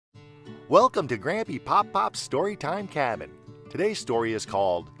Welcome to GrampyPoppop's Storytime Cabin. Today's story is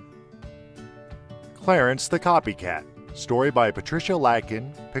called Clarence the Copy Cat. Story by Patricia,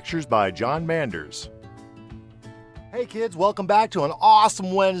 Lakin, pictures by John Manders. Hey kids, welcome back to an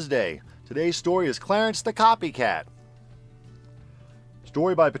awesome Wednesday. Today's story is Clarence the Copy Cat.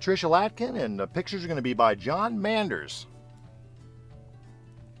 Story by Patricia Lakin, and the pictures are going to be by John Manders.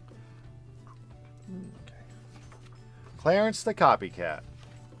 Clarence the Copy Cat.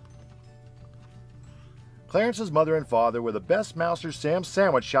 Clarence's mother and father were the best mousers Sam's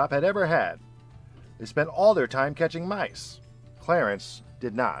sandwich shop had ever had. They spent all their time catching mice. Clarence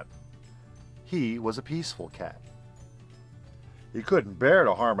did not. He was a peaceful cat. He couldn't bear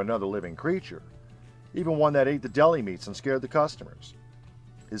to harm another living creature, even one that ate the deli meats and scared the customers.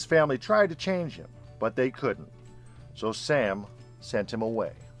 His family tried to change him, but they couldn't, so Sam sent him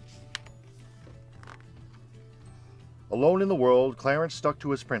away. Alone in the world, Clarence stuck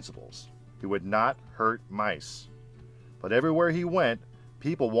to his principles. He would not hurt mice. But everywhere he went,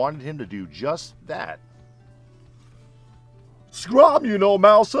 people wanted him to do just that. "Scrum, you know,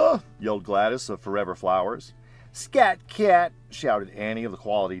 Mouser!" yelled Gladys of Forever Flowers. "Scat cat!" shouted Annie of the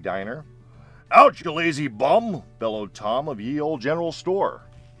Quality Diner. "Out, you lazy bum!" bellowed Tom of Ye Old General Store.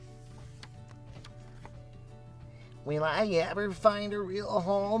 "Will I ever find a real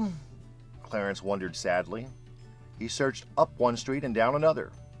home?" Clarence wondered sadly. He searched up one street and down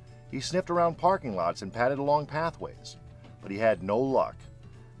another. He sniffed around parking lots and padded along pathways, but he had no luck.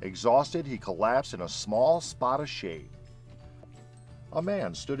 Exhausted, he collapsed in a small spot of shade. A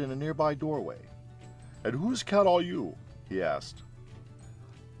man stood in a nearby doorway. "And whose cat are you?" he asked.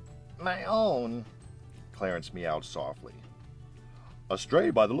 "My own," Clarence meowed softly. "A stray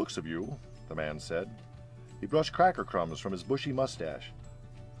by the looks of you," the man said. He brushed cracker crumbs from his bushy mustache.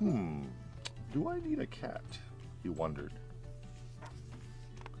 Do I need a cat?" he wondered.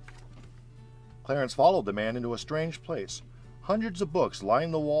 Clarence followed the man into a strange place. Hundreds of books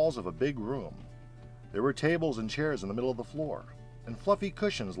lined the walls of a big room. There were tables and chairs in the middle of the floor, and fluffy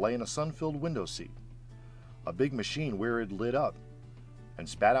cushions lay in a sun-filled window seat. A big machine whirred lit up and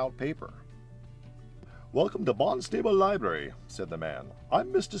spat out paper. "Welcome to Barnstable Library," said the man.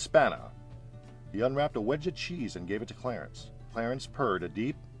 "I'm Mr. Spanner." He unwrapped a wedge of cheese and gave it to Clarence. Clarence purred a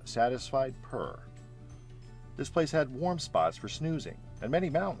deep, satisfied purr. This place had warm spots for snoozing and many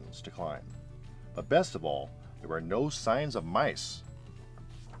mountains to climb. But best of all, there were no signs of mice.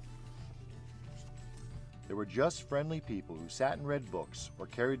 There were just friendly people who sat and read books or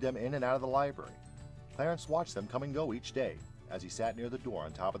carried them in and out of the library. Clarence watched them come and go each day as he sat near the door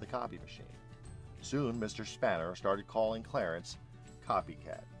on top of the copy machine. Soon Mr. Spanner started calling Clarence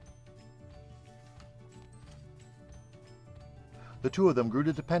Copycat. The two of them grew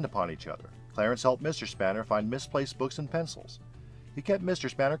to depend upon each other. Clarence helped Mr. Spanner find misplaced books and pencils. He kept Mr.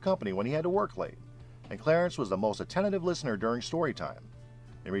 Spanner company when he had to work late, and Clarence was the most attentive listener during story time.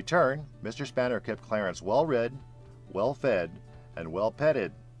 In return, Mr. Spanner kept Clarence well-read, well-fed, and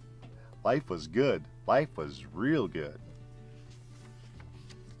well-petted. Life was good. Life was real good.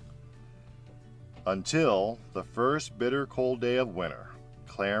 Until the first bitter cold day of winter.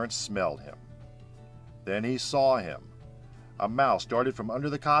 Clarence smelled him. Then he saw him. A mouse darted from under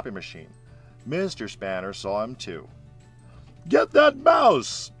the copy machine. Mr. Spanner saw him too. "Get that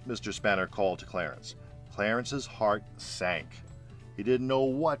mouse!" Mr. Spanner called to Clarence. Clarence's heart sank. He didn't know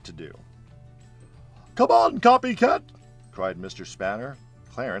what to do. "Come on, copycat!" cried Mr. Spanner.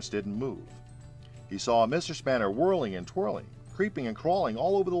 Clarence didn't move. He saw Mr. Spanner whirling and twirling, creeping and crawling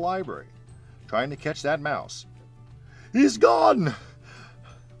all over the library, trying to catch that mouse. "He's gone!"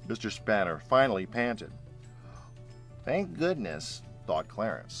 Mr. Spanner finally panted. "Thank goodness," thought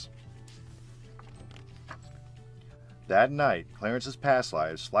Clarence. That night, Clarence's past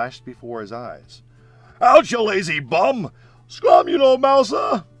lives flashed before his eyes. "Out, you lazy bum! Scrum, you know,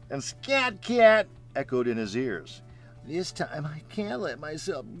 Mouser!" and "Scat cat!" echoed in his ears. "This time I can't let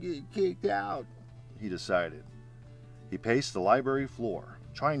myself get kicked out," he decided. He paced the library floor,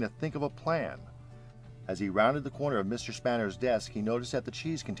 trying to think of a plan. As he rounded the corner of Mr. Spanner's desk, he noticed that the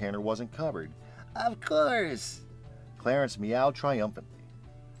cheese container wasn't covered. "Of course!" Clarence meowed triumphantly.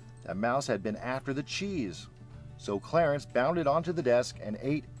 That mouse had been after the cheese. So Clarence bounded onto the desk and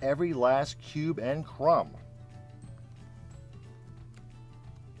ate every last cube and crumb.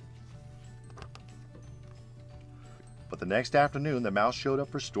 But the next afternoon, the mouse showed up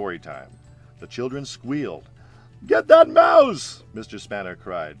for story time. The children squealed. "Get that mouse!" Mr. Spanner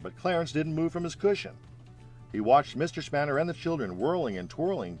cried, but Clarence didn't move from his cushion. He watched Mr. Spanner and the children whirling and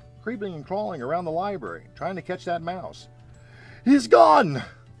twirling, creeping and crawling around the library, trying to catch that mouse. "He's gone!"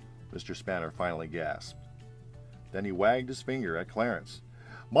 Mr. Spanner finally gasped. Then he wagged his finger at Clarence.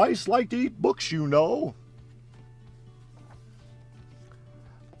 Mice like to eat books, you know.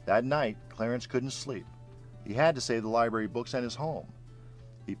 That night, Clarence couldn't sleep. He had to save the library books and his home.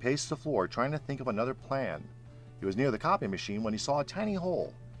 He paced the floor, trying to think of another plan. He was near the copy machine when he saw a tiny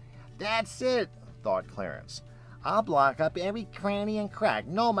hole. "That's it," thought Clarence. "I'll block up every cranny and crack.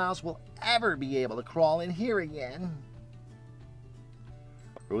 No mouse will ever be able to crawl in here again."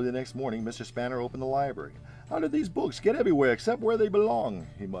 Early the next morning, Mr. Spanner opened the library. "How did these books get everywhere except where they belong?"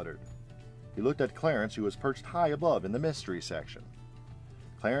 he muttered. He looked at Clarence, who was perched high above in the mystery section.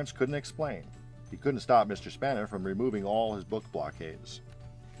 Clarence couldn't explain. He couldn't stop Mr. Spanner from removing all his book blockades.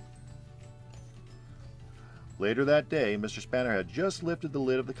 Later that day, Mr. Spanner had just lifted the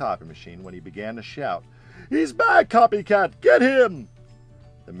lid of the copy machine when he began to shout, "He's back, Copycat! Get him!"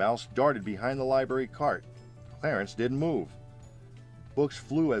 The mouse darted behind the library cart. Clarence didn't move. Books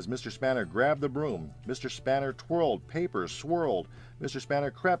flew as Mr. Spanner grabbed the broom. Mr. Spanner twirled, papers swirled. Mr. Spanner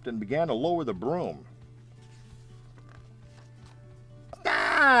crept and began to lower the broom.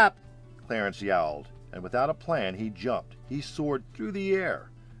 "Stop!" Clarence yowled, and without a plan he jumped. He soared through the air.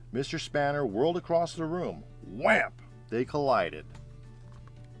 Mr. Spanner whirled across the room. Whamp! They collided.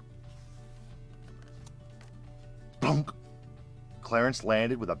 Plunk! Clarence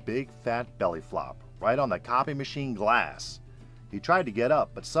landed with a big fat belly flop right on the copy machine glass. He tried to get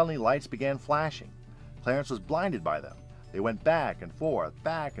up, but suddenly lights began flashing. Clarence was blinded by them. They went back and forth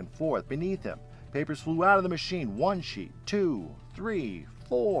beneath him. Papers flew out of the machine. 1 sheet, 2, 3,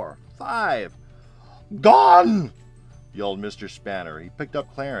 4, 5. "Gone!" yelled Mr. Spanner. He picked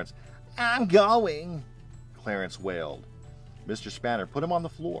up Clarence. "I'm going," Clarence wailed. Mr. Spanner put him on the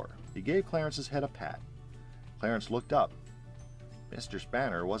floor. He gave Clarence's head a pat. Clarence looked up. Mr.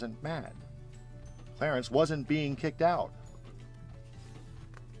 Spanner wasn't mad. Clarence wasn't being kicked out.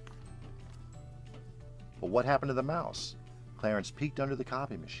 But what happened to the mouse? Clarence peeked under the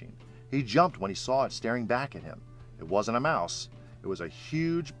copy machine. He jumped when he saw it staring back at him. It wasn't a mouse. It was a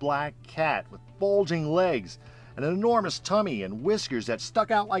huge black cat with bulging legs and an enormous tummy and whiskers that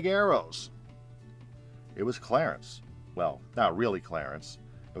stuck out like arrows. It was Clarence. Well, not really Clarence.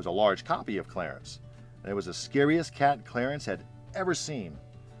 It was a large copy of Clarence. And it was the scariest cat Clarence had ever seen.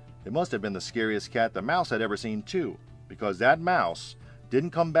 It must have been the scariest cat the mouse had ever seen too, because that mouse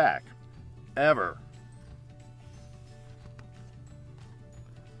didn't come back. Ever.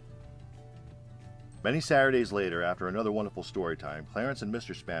 Many Saturdays later, after another wonderful story time, Clarence and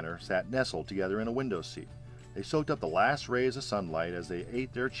Mr. Spanner sat nestled together in a window seat. They soaked up the last rays of sunlight as they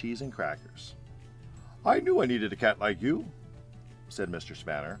ate their cheese and crackers. "I knew I needed a cat like you," said Mr.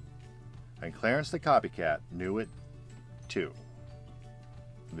 Spanner. And Clarence the Copycat knew it too.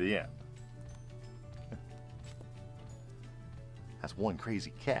 The end. That's one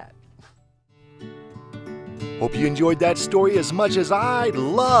crazy cat. Hope you enjoyed that story as much as I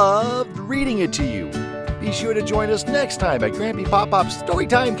loved reading it to you. Be sure to join us next time at GrampyPoppop's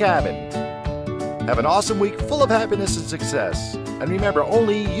Storytime Cabin. Have an awesome week full of happiness and success. And remember,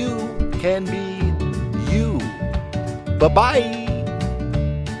 only you can be you. Bye-bye.